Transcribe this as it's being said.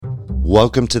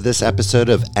Welcome to this episode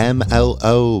of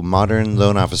MLO, Modern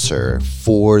Loan Officer.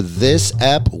 For this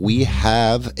ep, we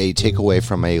have a takeaway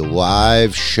from a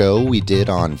live show we did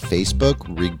on Facebook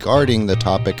regarding the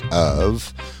topic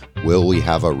of, will we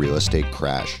have a real estate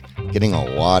crash? Getting a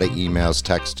lot of emails,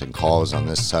 texts, and calls on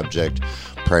this subject,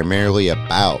 primarily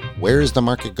about where is the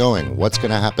market going? What's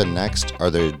going to happen next? Are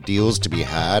there deals to be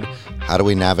had? How do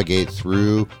we navigate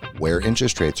through where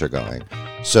interest rates are going?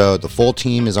 So the full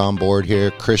team is on board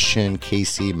here. Christian,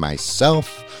 Casey,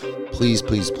 myself. Please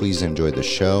enjoy the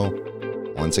show.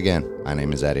 Once again, my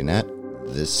name is Eddie Nett.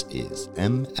 This is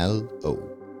MLO.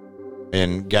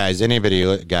 And guys,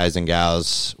 anybody, guys and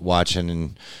gals watching,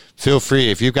 and feel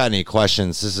free, if you've got any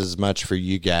questions, this is as much for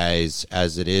you guys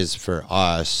as it is for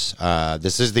us.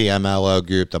 This is the MLO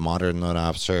group, the Modern Loan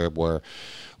Officer, where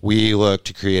we look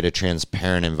to create a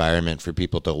transparent environment for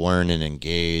people to learn and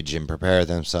engage and prepare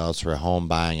themselves for home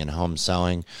buying and home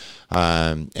selling.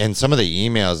 And some of the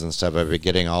emails and stuff I've been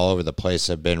getting all over the place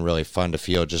have been really fun to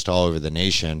feel, just all over the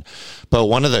nation. But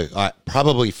one of the,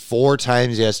 probably 4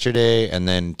 times yesterday and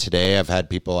then today, I've had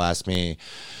people ask me,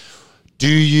 do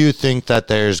you think that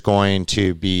there's going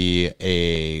to be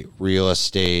a real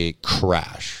estate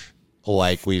crash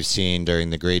like we've seen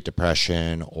during the Great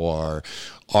Depression, or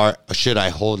should I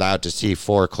hold out to see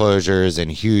foreclosures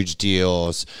and huge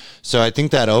deals? So I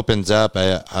think that opens up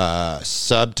a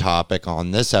subtopic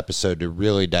on this episode to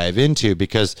really dive into,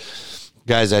 because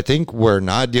guys, I think we're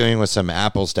not dealing with some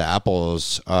apples to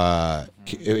apples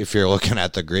if you're looking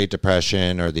at the Great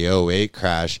Depression or the '08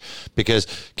 crash, because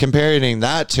comparing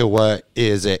that to what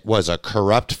was a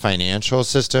corrupt financial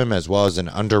system as well as an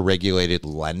underregulated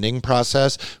lending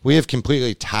process, we have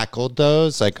completely tackled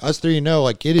those. Like us three,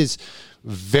 it is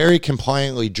very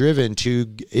compliantly driven to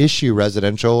issue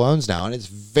residential loans now, and it's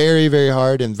very, very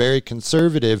hard and very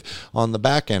conservative on the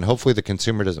back end. Hopefully the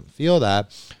consumer doesn't feel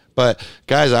that. But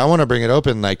guys, I want to bring it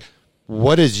open.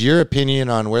 What is your opinion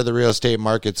on where the real estate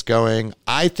market's going?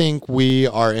 I think we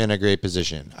are in a great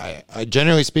position. I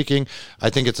generally speaking, I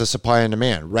think it's a supply and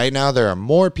demand. Right now, there are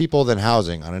more people than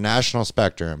housing on a national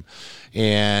spectrum,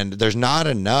 and there's not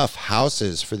enough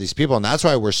houses for these people. And that's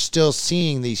why we're still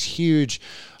seeing these huge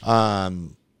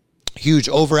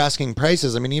over asking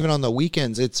prices. I mean, even on the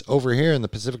weekends, it's over here in the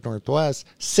Pacific Northwest,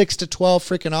 6 to 12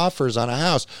 freaking offers on a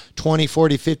house, 20,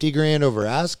 40, 50 grand over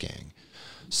asking.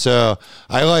 So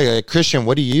I like Christian,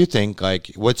 what do you think?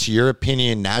 What's your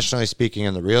opinion, nationally speaking,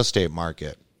 in the real estate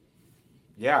market?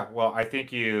 Yeah, well, I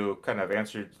think you kind of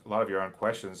answered a lot of your own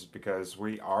questions, because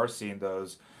we are seeing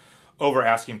those over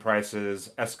asking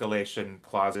prices, escalation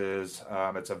clauses.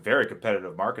 It's a very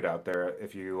competitive market out there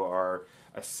if you are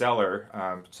a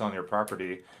seller selling your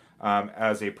property.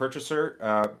 As a purchaser,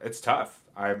 it's tough.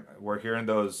 We're hearing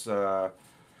those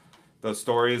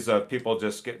stories of people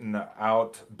just getting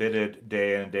outbidded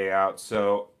day in and day out.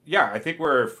 So yeah, I think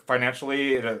we're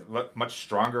financially in a much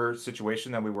stronger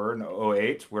situation than we were in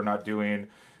 '08. We're not doing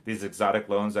these exotic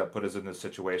loans that put us in this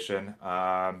situation.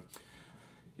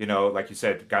 Like you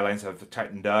said, guidelines have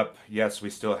tightened up. Yes, we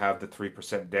still have the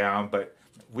 3% down, but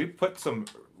we put some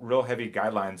real heavy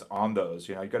guidelines on those.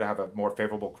 You got to have a more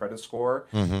favorable credit score.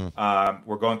 Mm-hmm.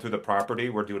 We're going through the property.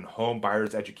 We're doing home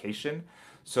buyers education.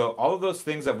 So all of those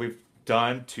things that we've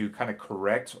done to kind of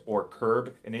correct or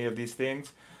curb any of these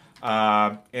things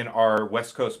in our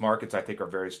West Coast markets, I think, are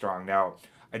very strong. Now,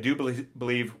 I do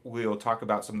believe we'll talk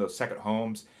about some of those second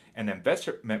homes and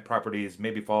investment properties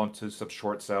maybe fall into some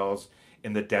short sales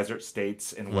in the desert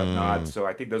states and whatnot. So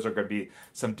I think those are going to be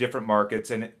some different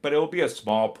markets, but it will be a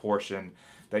small portion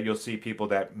that you'll see people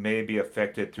that may be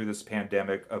affected through this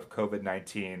pandemic of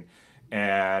COVID-19,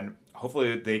 and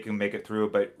hopefully they can make it through,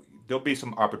 but there'll be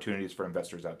some opportunities for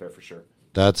investors out there for sure.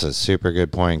 That's a super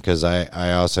good point, because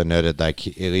I also noted, at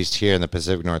least here in the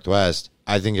Pacific Northwest,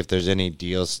 I think if there's any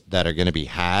deals that are going to be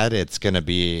had, it's going to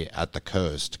be at the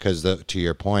coast, because to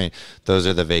your point, those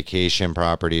are the vacation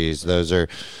properties. Those are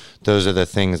the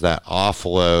things that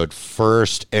offload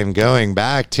first. And going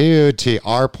back to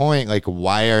our point,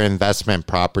 why are investment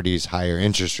properties higher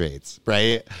interest rates,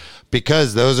 right?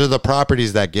 Because those are the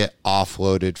properties that get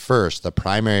offloaded first. The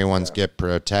primary ones get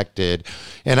protected.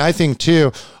 And I think,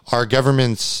 too, our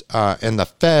governments and the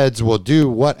feds will do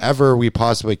whatever we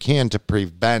possibly can to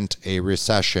prevent a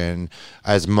recession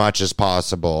as much as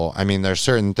possible. I mean, there's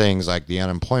certain things like the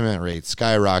unemployment rate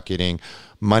skyrocketing.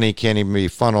 Money can't even be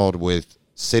funneled with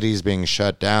cities being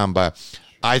shut down. But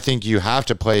I think you have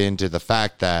to play into the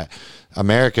fact that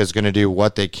America is going to do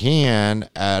what they can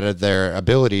out of their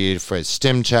ability for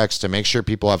stim checks to make sure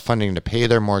people have funding to pay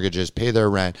their mortgages, pay their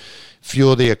rent,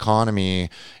 fuel the economy.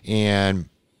 And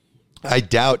I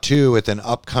doubt too, with an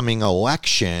upcoming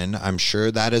election, I'm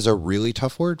sure that is a really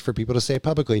tough word for people to say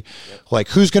publicly. Yep. Like,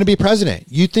 who's going to be president?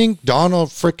 You think Donald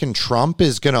frickin' Trump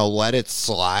is going to let it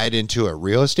slide into a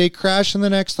real estate crash in the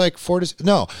next like 4 to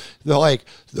no, like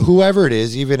whoever it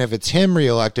is, even if it's him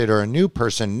reelected or a new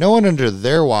person, no one under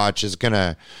their watch is going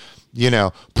to,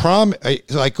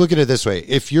 like, look at it this way.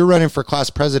 If you're running for class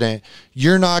president,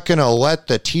 you're not going to let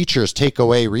the teachers take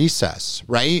away recess,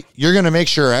 right? You're going to make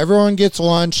sure everyone gets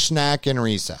lunch, snack, and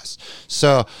recess.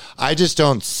 So I just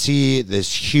don't see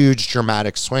this huge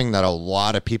dramatic swing that a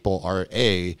lot of people are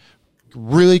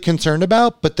really concerned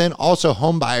about, but then also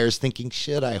home buyers thinking,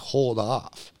 should I hold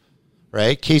off?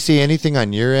 Right? Casey, anything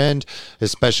on your end,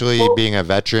 especially being a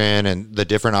veteran and the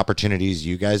different opportunities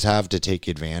you guys have to take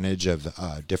advantage of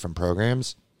different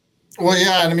programs? Well,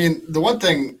 yeah. And I mean, the one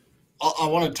thing I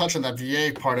want to touch on that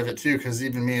VA part of it too, because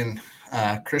even me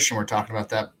and Christian were talking about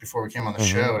that before we came on the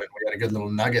show, and we had a good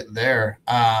little nugget there.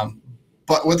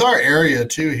 But with our area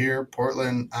too here,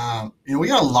 Portland, we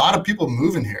got a lot of people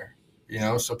moving here,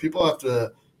 so people have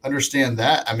to understand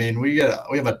that. I mean, we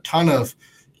have a ton of,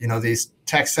 these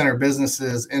tech center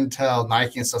businesses, Intel,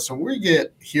 Nike and stuff. So we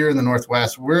get here in the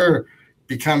Northwest, we're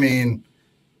becoming,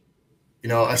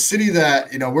 a city that,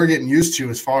 we're getting used to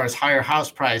as far as higher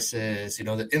house prices,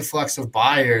 the influx of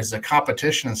buyers, the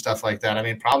competition and stuff like that. I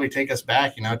mean, probably take us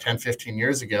back, 10, 15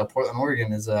 years ago, Portland,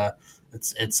 Oregon is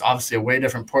it's obviously a way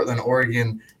different Portland,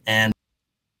 Oregon, and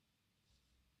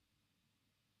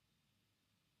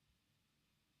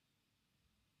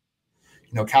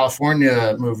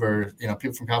California movers,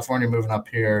 people from California moving up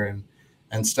here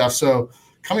and stuff. So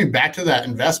coming back to that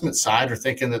investment side, or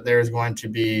thinking that there's going to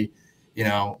be,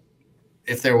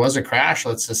 if there was a crash,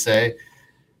 let's just say,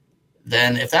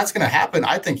 then if that's going to happen,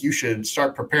 I think you should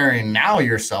start preparing now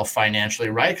yourself financially,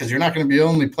 right? Because you're not going to be the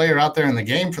only player out there in the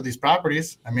game for these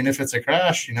properties. I mean, if it's a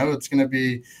crash, it's going to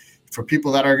be for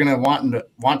people that are going to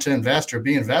want to invest or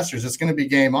be investors, it's going to be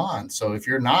game on. So if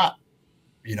you're not,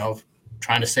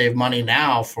 trying to save money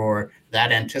now for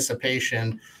that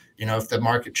anticipation, if the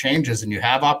market changes and you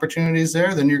have opportunities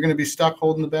there, then you're going to be stuck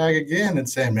holding the bag again and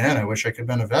saying, man, I wish I could have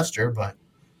been an investor. But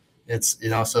it's,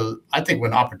 so I think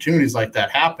when opportunities like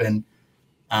that happen,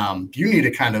 you need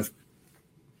to kind of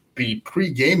be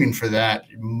pre-gaming for that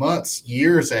months,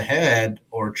 years ahead,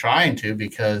 or trying to,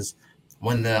 because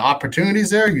when the opportunity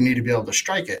is there, you need to be able to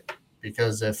strike it.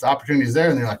 Because if the opportunity is there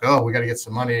and they're like, oh, we got to get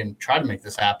some money and try to make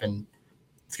this happen,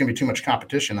 it's going to be too much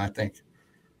competition, I think.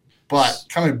 But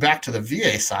coming back to the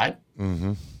VA side,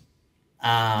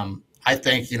 I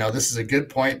think, this is a good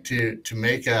point to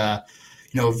make a,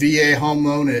 VA home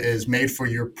loan is made for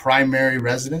your primary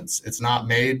residence. It's not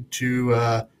made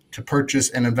to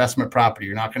purchase an investment property.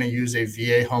 You're not going to use a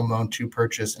VA home loan to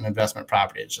purchase an investment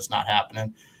property. It's just not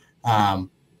happening.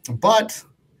 But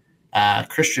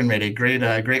Christian made a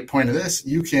great point of this.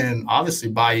 You can obviously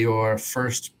buy your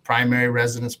first primary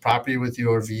residence property with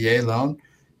your VA loan.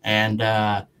 And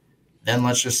then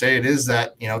let's just say it is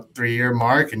that, 3-year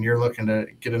mark and you're looking to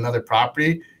get another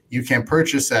property. You can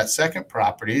purchase that second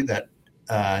property, that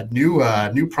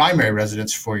new primary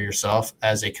residence for yourself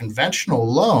as a conventional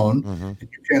loan. And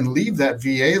you can leave that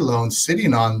VA loan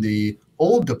sitting on the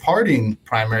old departing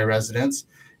primary residence,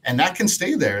 and that can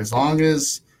stay there as long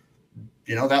as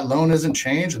that loan isn't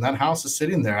changed and that house is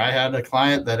sitting there. I had a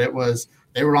client that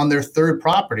they were on their third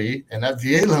property and that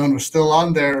VA loan was still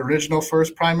on their original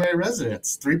first primary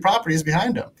residence, 3 properties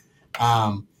behind them.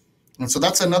 And so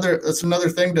that's another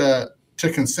thing to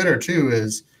consider too,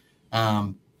 is,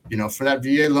 for that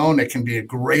VA loan, it can be a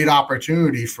great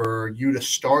opportunity for you to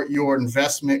start your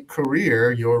investment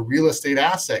career, your real estate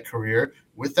asset career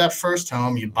with that first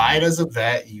home. You buy it as a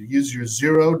vet, you use your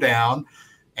zero down,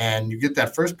 and you get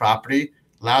that first property.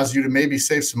 Allows you to maybe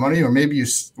save some money, or maybe you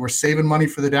were saving money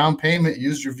for the down payment,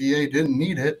 used your VA, didn't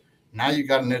need it. Now you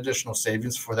got an additional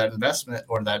savings for that investment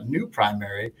or that new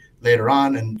primary later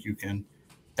on, and you can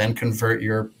then convert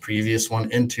your previous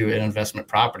one into an investment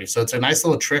property. So it's a nice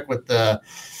little trick with the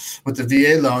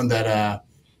VA loan that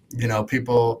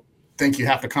people think you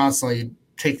have to constantly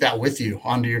take that with you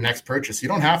onto your next purchase. You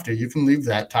don't have to. You can leave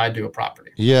that tied to a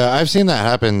property. Yeah, I've seen that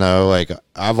happen though. Like,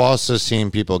 I've also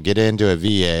seen people get into a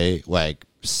VA like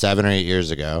 7 or 8 years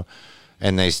ago,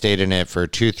 and they stayed in it for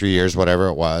 2-3 years, whatever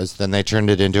it was. Then they turned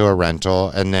it into a rental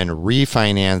and then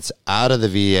refinance out of the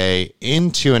VA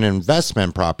into an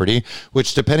investment property,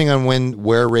 which, depending on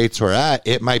where rates were at,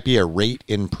 it might be a rate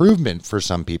improvement for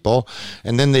some people.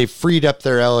 And then they freed up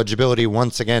their eligibility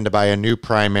once again to buy a new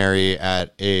primary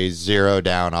at a zero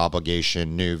down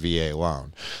obligation new VA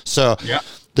loan. So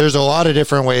there's a lot of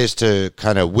different ways to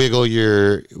kind of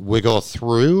wiggle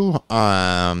through.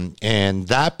 And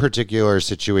that particular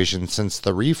situation, since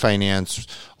the refinance,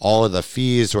 all of the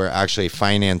fees were actually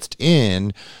financed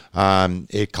in,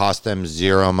 it cost them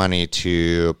zero money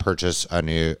to purchase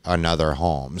another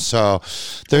home. So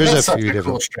there's That's a few such a different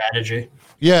cool strategy.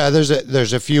 Yeah,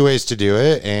 there's a few ways to do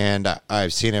it, and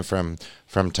I've seen it from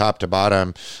top to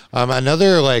bottom.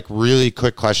 Another like really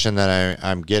quick question that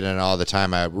I'm getting all the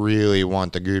time. I really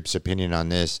want the group's opinion on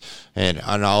this, and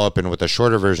I'll open with a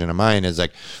shorter version of mine. Is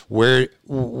like where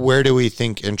do we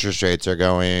think interest rates are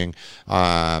going?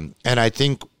 And I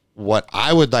think what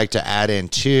I would like to add in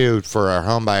too for our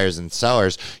home buyers and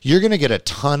sellers, you're going to get a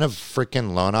ton of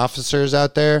freaking loan officers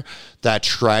out there that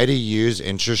try to use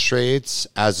interest rates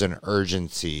as an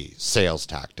urgency sales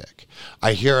tactic.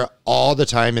 I hear it all the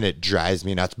time and it drives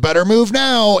me nuts. Better move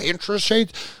now, interest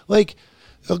rates. Like,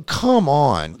 come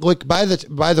on. Look, by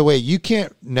the way, you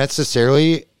can't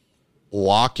necessarily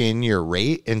lock in your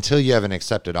rate until you have an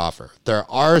accepted offer. There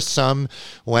are some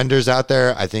lenders out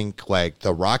there, I think like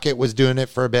the Rocket was doing it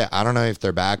for a bit. I don't know if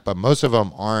they're back, but most of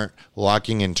them aren't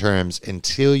locking in terms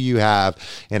until you have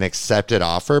an accepted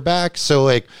offer back. So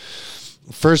like,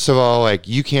 first of all, like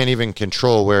you can't even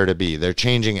control where to be. They're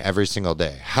changing every single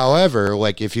day. However,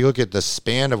 like if you look at the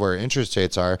span of where interest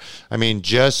rates are, I mean,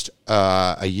 just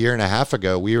a year and a half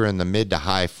ago, we were in the mid to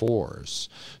high fours.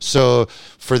 So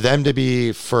for them to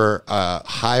be for a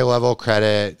high level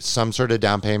credit, some sort of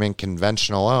down payment,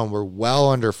 conventional loan, we're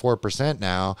well under 4%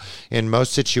 now. In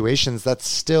most situations, that's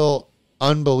still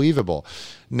unbelievable.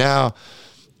 Now,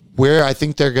 where I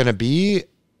think they're going to be,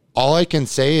 all I can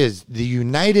say is the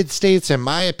United States, in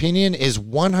my opinion, is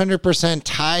 100%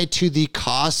 tied to the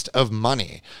cost of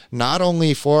money, not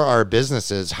only for our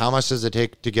businesses. How much does it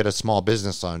take to get a small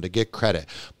business loan, to get credit,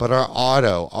 but our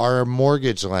auto, our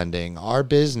mortgage lending, our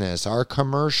business, our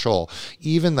commercial,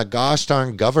 even the gosh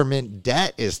darn government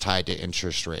debt is tied to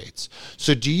interest rates.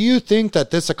 So do you think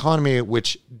that this economy,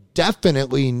 which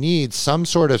definitely needs some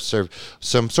sort of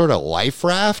life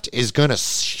raft, is going to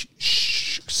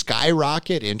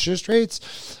skyrocket interest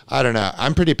rates? I don't know.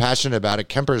 I'm pretty passionate about it.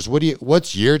 Kempers,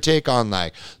 what's your take on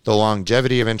like the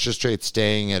longevity of interest rates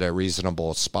staying at a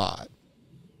reasonable spot?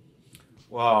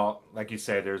 Well, like you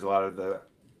said, there's a lot of the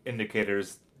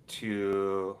indicators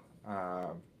to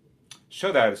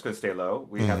show that it's going to stay low.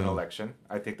 We have an election.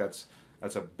 I think that's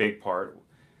a big part.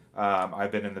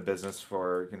 I've been in the business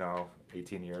for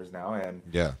 18 years now, and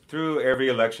through every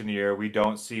election year, we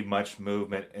don't see much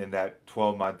movement in that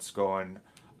 12 months going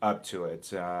up to it.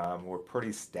 We're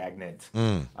pretty stagnant,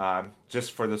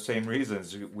 just for the same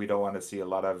reasons. We don't want to see a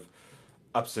lot of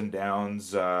ups and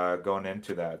downs going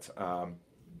into that.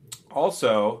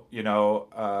 Also,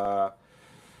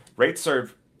 rates are,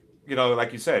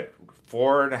 like you said,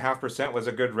 4.5% was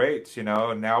a good rate.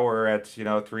 Now we're at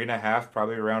 3.5,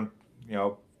 probably around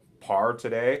par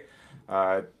today.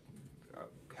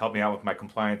 Help me out with my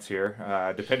compliance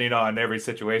here, depending on every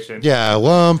situation. Yeah,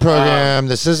 loan program.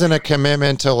 This isn't a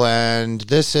commitment to lend.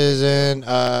 This isn't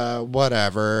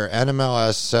whatever,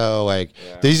 NMLS. So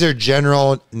these are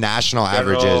general national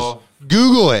averages.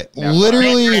 Google it. Yeah,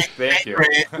 literally. Thank you.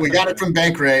 We got it from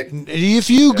Bankrate. If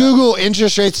you Google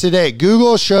interest rates today,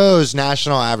 Google shows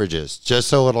national averages.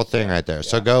 Just a little thing right there.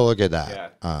 So go look at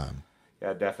that.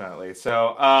 Yeah, definitely.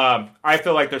 So I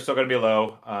feel like they're still going to be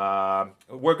low.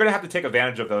 We're going to have to take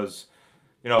advantage of those,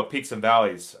 peaks and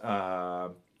valleys.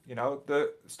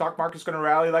 The stock market's going to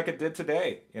rally like it did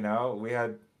today. We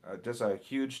had just a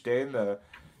huge day in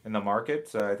the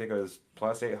market. I think it was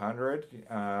plus 800.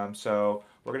 So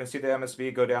we're going to see the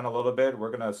MSB go down a little bit. We're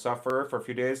going to suffer for a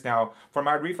few days. Now, for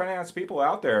my refinance people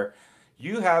out there,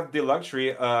 you have the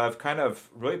luxury of kind of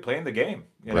really playing the game.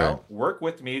 Work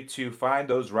with me to find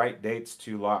those right dates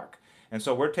to lock. And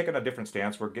so we're taking a different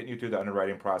stance. We're getting you through the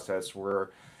underwriting process. We're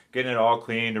getting it all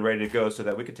cleaned and ready to go so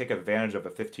that we can take advantage of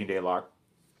a 15-day lock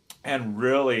and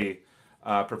really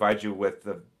provide you with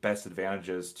the best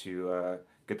advantages to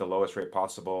get the lowest rate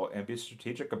possible and be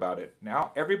strategic about it.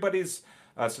 Now, everybody's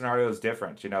scenario is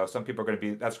different. Some people are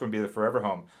that's going to be the forever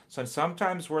home. So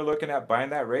sometimes we're looking at buying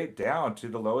that rate down to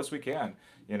the lowest we can.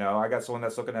 I got someone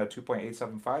that's looking at a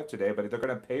 2.875 today, but they're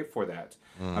going to pay for that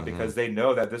because they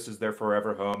know that this is their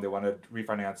forever home. They want to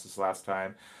refinance this last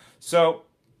time. So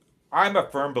I'm a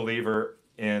firm believer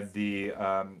in the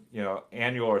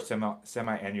annual or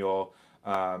semi-annual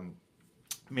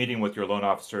meeting with your loan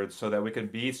officer so that we can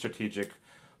be strategic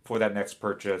for that next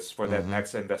purchase, for that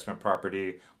next investment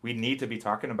property. We need to be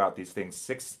talking about these things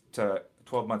 6 to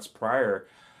 12 months prior,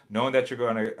 knowing that you're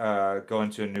going to go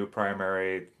into a new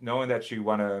primary, knowing that you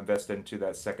want to invest into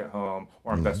that second home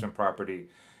or investment property.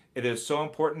 It is so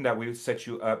important that we set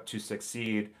you up to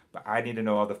succeed, but I need to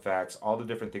know all the facts, all the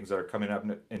different things that are coming up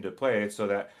into play so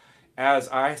that as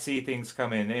I see things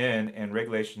coming in and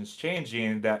regulations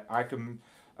changing, that I can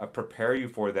prepare you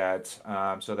for that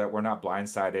so that we're not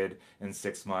blindsided in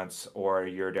 6 months or a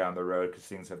year down the road because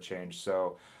things have changed.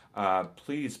 So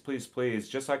please, please, please,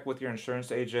 just like with your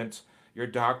insurance agent, your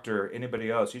doctor,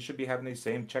 anybody else, you should be having these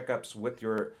same checkups with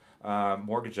your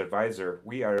mortgage advisor.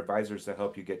 We are advisors that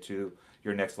help you get to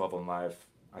your next level in life.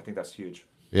 I think that's huge.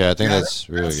 Yeah, I think that's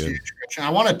really good. Huge, Christian. I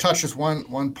want to touch just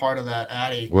one part of that,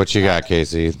 Addy. What you got,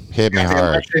 Casey? Hit me The hard.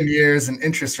 election years and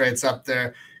interest rates up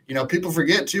there. People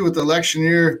forget too with the election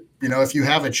year. If you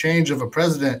have a change of a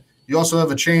president, you also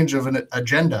have a change of an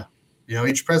agenda.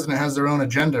 Each president has their own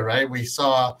agenda, right? We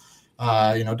saw,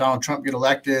 Donald Trump get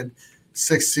elected,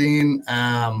 16.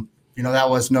 That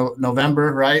was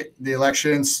November, right? The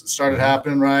elections started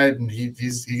happening, right? And he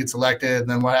gets elected. And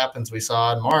then what happens? We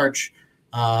saw in March,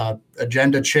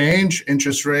 agenda change,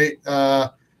 interest rate,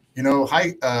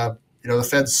 hike. The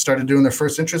Feds started doing their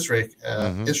first interest rate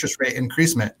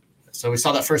increasement. So we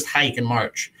saw that first hike in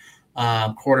March,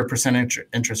 0.25%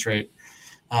 interest rate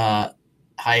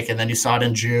hike, and then you saw it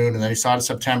in June, and then you saw it in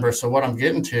September. So what I'm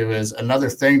getting to is another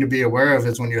thing to be aware of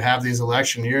is when you have these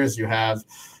election years, you have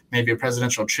maybe a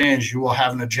presidential change, you will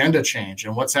have an agenda change.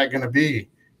 And what's that going to be?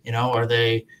 Are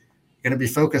they going to be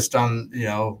focused on,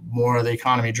 more of the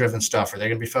economy driven stuff? Are they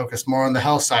going to be focused more on the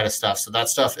health side of stuff? So that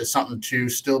stuff is something to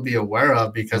still be aware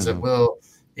of because it will,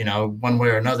 one way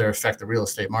or another affect the real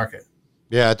estate market.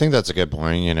 Yeah, I think that's a good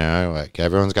point. Like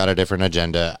everyone's got a different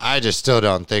agenda. I just still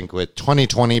don't think with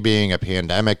 2020 being a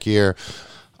pandemic year,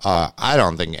 I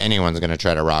don't think anyone's going to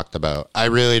try to rock the boat. I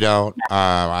really don't.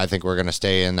 I think we're going to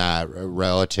stay in that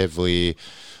relatively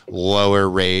lower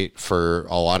rate for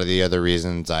a lot of the other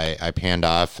reasons I panned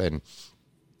off. And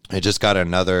I just got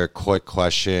another quick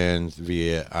question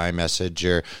via iMessage.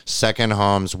 Your second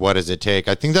homes, what does it take?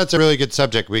 I think that's a really good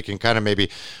subject. We can kind of maybe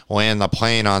land the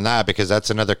plane on that because that's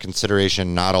another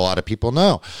consideration not a lot of people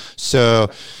know. So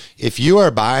if you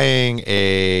are buying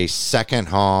a second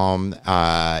home,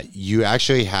 you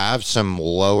actually have some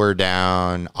lower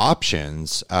down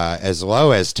options, as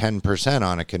low as 10%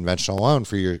 on a conventional loan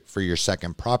for your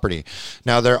second property.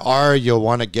 Now you'll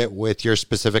want to get with your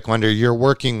specific lender you're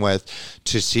working with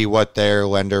to see what their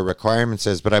lender requirements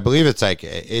is. But I believe it's like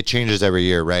it changes every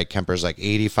year, right? Kemper's like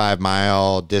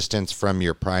 85-mile distance from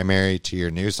your primary to your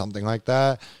new, something like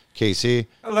that. Casey?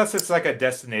 Unless it's like a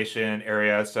destination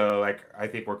area. So like I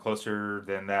think we're closer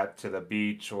than that to the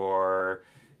beach, or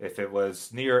if it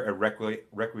was near a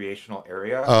recreational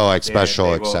area. Oh, like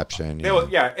special exception.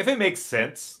 Yeah, if it makes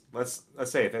sense. Let's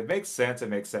say if it makes sense, it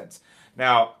makes sense.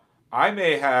 Now, I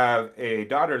may have a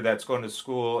daughter that's going to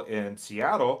school in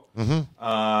Seattle, and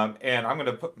I'm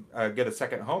going to get a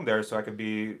second home there so I can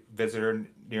be visitor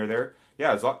near there.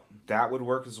 Yeah, that would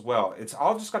work as well. It's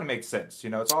all just going to make sense.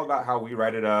 It's all about how we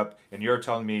write it up, and you're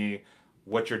telling me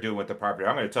what you're doing with the property.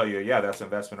 I'm going to tell you, yeah, that's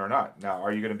investment or not. Now,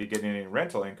 are you going to be getting any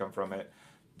rental income from it?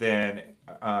 Then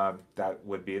that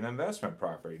would be an investment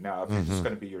property. Now, if you're just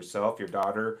going to be yourself, your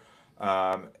daughter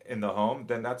in the home,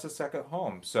 then that's a second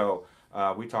home. So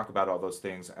we talk about all those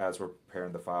things as we're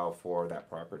preparing the file for that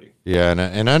property. Yeah, and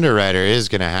an underwriter is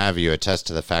going to have you attest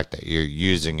to the fact that you're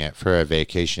using it for a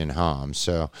vacation home.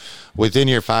 So within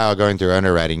your file going through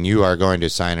underwriting, you are going to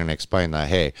sign and explain that,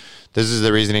 hey, this is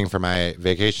the reasoning for my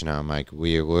vacation home. Like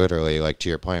we literally, like to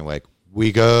your point, like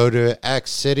we go to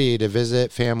X city to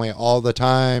visit family all the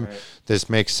time. Right. This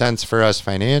makes sense for us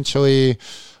financially,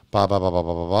 blah, blah, blah, blah,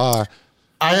 blah, blah, blah.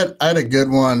 I had a good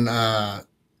one.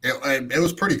 It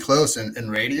was pretty close in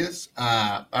radius.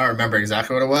 I don't remember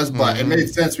exactly what it was, but it made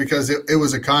sense because it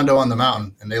was a condo on the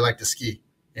mountain and they like to ski,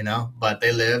 but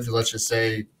they lived, let's just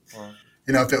say,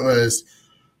 if it was,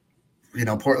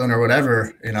 Portland or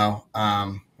whatever,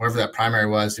 wherever that primary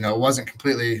was, it wasn't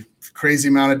completely crazy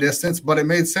amount of distance, but it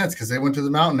made sense because they went to the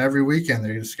mountain every weekend.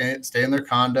 They're going to stay in their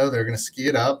condo. They're going to ski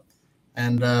it up.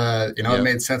 And, it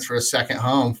made sense for a second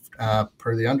home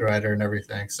per the underwriter and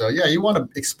everything. So, yeah, you want to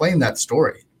explain that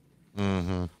story.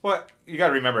 Mm-hmm. Well, you got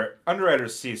to remember,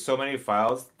 underwriters see so many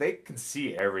files, they can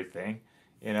see everything,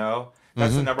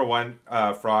 That's the number one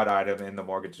fraud item in the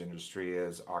mortgage industry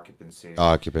is occupancy.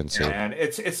 And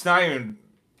it's not even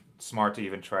smart to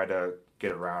even try to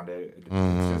get around it.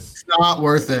 It's not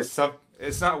worth it.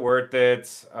 It's not worth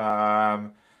it.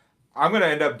 I'm going to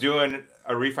end up doing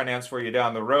a refinance for you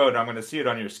down the road. I'm going to see it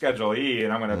on your Schedule E,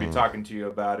 and I'm going to be talking to you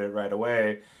about it right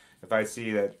away. If I see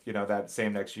that, that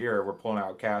same next year we're pulling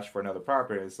out cash for another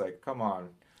property, it's like, come on,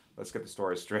 let's get the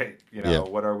story straight.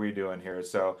 What are we doing here?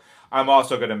 So I'm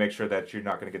also going to make sure that you're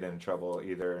not going to get in trouble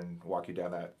either and walk you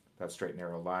down that that straight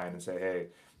narrow line and say, hey,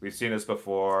 we've seen this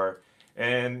before.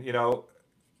 And, you know,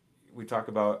 we talk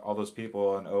about all those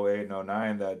people in 08 and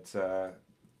 09 that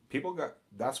people got,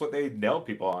 that's what they nailed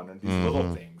people on, and these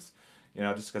little things, you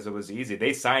know, just because it was easy.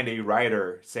 They signed a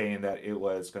rider saying that it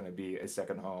was going to be a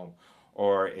second home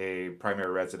or a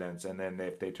primary residence, and then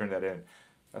if they turn that in,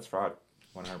 that's fraud,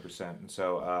 100%. And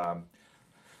so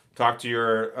talk to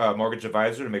your mortgage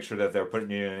advisor to make sure that they're putting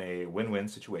you in a win-win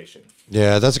situation.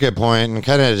 Yeah, that's a good point. And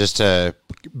kind of just to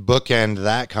bookend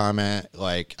that comment,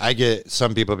 like I get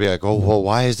some people be like, oh, well,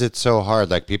 why is it so hard?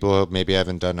 Like people who maybe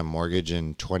haven't done a mortgage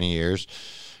in 20 years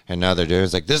and now they're doing it.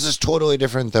 It's like, this is totally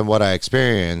different than what I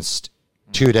experienced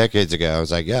 2 decades ago. I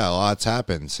was like, yeah, a lot's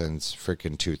happened since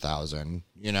freaking 2000,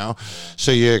 you know?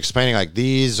 So you're explaining like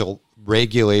these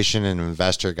regulation and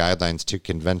investor guidelines to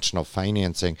conventional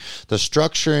financing. The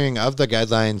structuring of the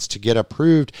guidelines to get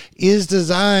approved is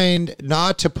designed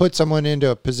not to put someone into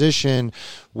a position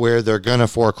where they're going to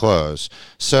foreclose.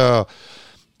 So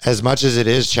as much as it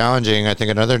is challenging, I think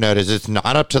another note is it's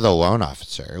not up to the loan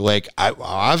officer. Like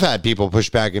I've had people push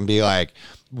back and be like,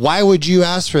 why would you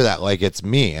ask for that? Like it's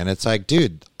me. And it's like,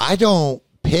 dude, I don't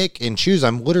pick and choose.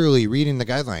 I'm literally reading the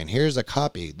guideline. Here's a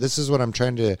copy. This is what I'm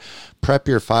trying to prep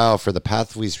your file for the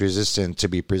path of least resistance to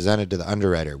be presented to the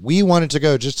underwriter. We want it to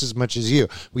go just as much as you.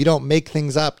 We don't make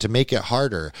things up to make it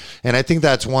harder. And I think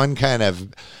that's one kind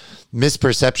of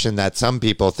misperception that some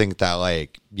people think that,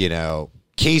 like, you know,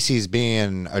 Casey's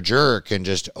being a jerk and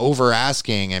just over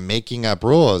asking and making up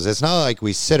rules. It's not like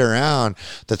we sit around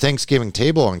the Thanksgiving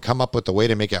table and come up with a way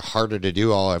to make it harder to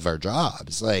do all of our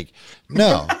jobs. Like,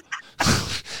 no.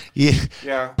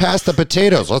 Yeah. Pass the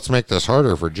potatoes. Let's make this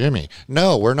harder for Jimmy.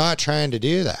 No, we're not trying to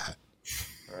do that.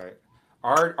 Right.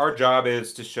 Our job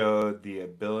is to show the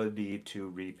ability to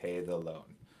repay the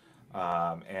loan.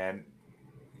 And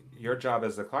your job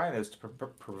as the client is to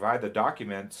provide the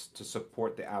documents to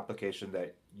support the application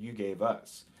that you gave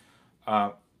us.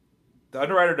 The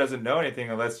underwriter doesn't know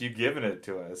anything unless you've given it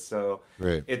to us. So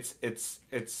right. It's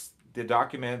the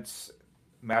documents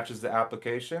matches the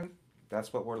application.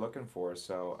 That's what we're looking for.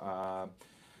 So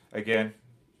again,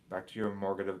 back to your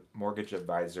mortgage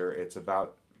advisor. It's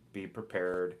about being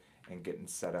prepared and getting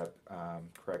set up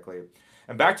correctly.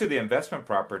 And back to the investment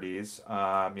properties,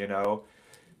 you know,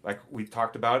 like we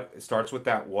talked about, it starts with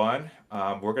that one.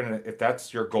 If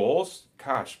that's your goals,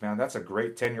 gosh, man, that's a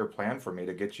great 10-year plan for me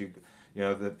to get you, you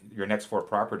know, your next 4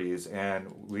 properties,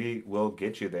 and we will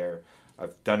get you there.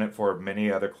 I've done it for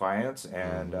many other clients,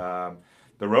 and the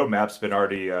roadmap's been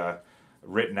already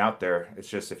written out there. It's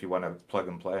just if you want to plug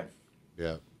and play.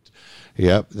 Yeah.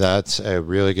 Yep, that's a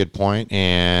really good point.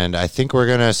 And I think we're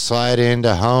going to slide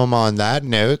into home on that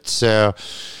note. So,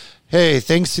 hey,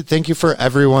 thank you for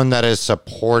everyone that has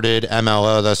supported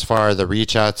MLO thus far, the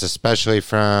reach outs, especially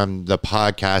from the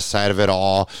podcast side of it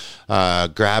all.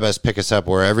 Grab us, pick us up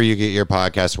wherever you get your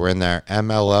podcast. We're in there.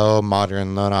 MLO,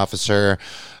 Modern Loan Officer.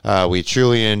 We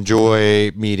truly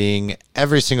enjoy meeting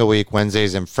every single week,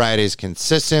 Wednesdays and Fridays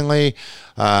consistently.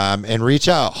 And reach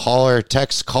out, holler,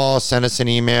 text, call, send us an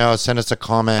email, send us a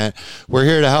comment. We're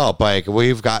here to help. Like,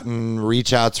 we've gotten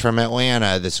reach outs from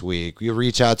Atlanta this week. We have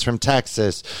reach outs from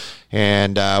Texas.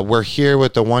 And we're here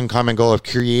with the one common goal of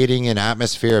creating an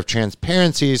atmosphere of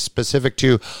transparency specific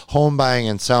to home buying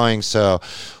and selling. So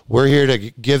we're here to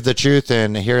give the truth,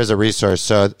 and here is a resource.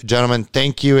 So, gentlemen,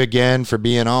 thank you again for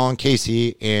being on,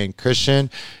 Casey and Christian.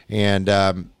 And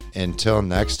until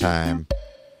next time,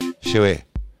 should we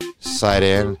slide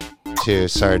in to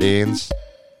sardines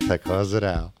to close it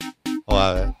out?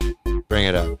 Love it. Bring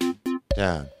it up.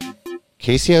 Down.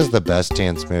 Casey has the best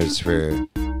dance moves for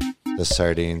the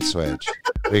sardine switch.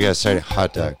 We got sardine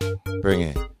hot dog. Bring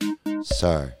it.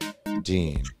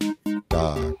 Sardine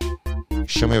dog.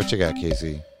 Show me what you got,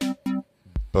 Casey.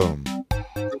 Boom.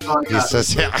 He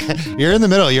says, yeah, you're in the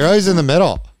middle. You're always in the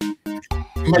middle.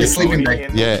 Somebody sleeping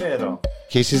back. Yeah.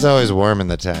 Casey's always warm in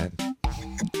the tent.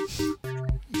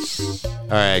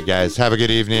 All right, guys. Have a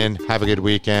good evening. Have a good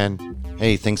weekend.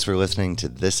 Hey, thanks for listening to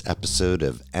this episode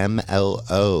of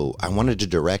MLO. I wanted to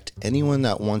direct anyone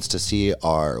that wants to see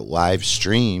our live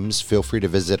streams, feel free to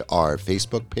visit our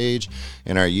Facebook page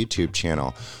and our YouTube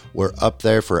channel. We're up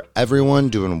there for everyone,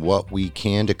 doing what we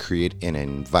can to create an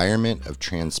environment of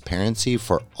transparency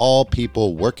for all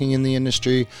people working in the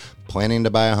industry, planning to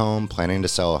buy a home, planning to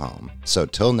sell a home. So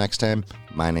till next time,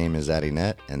 my name is Addie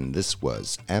Nett, and this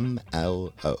was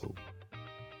MLO.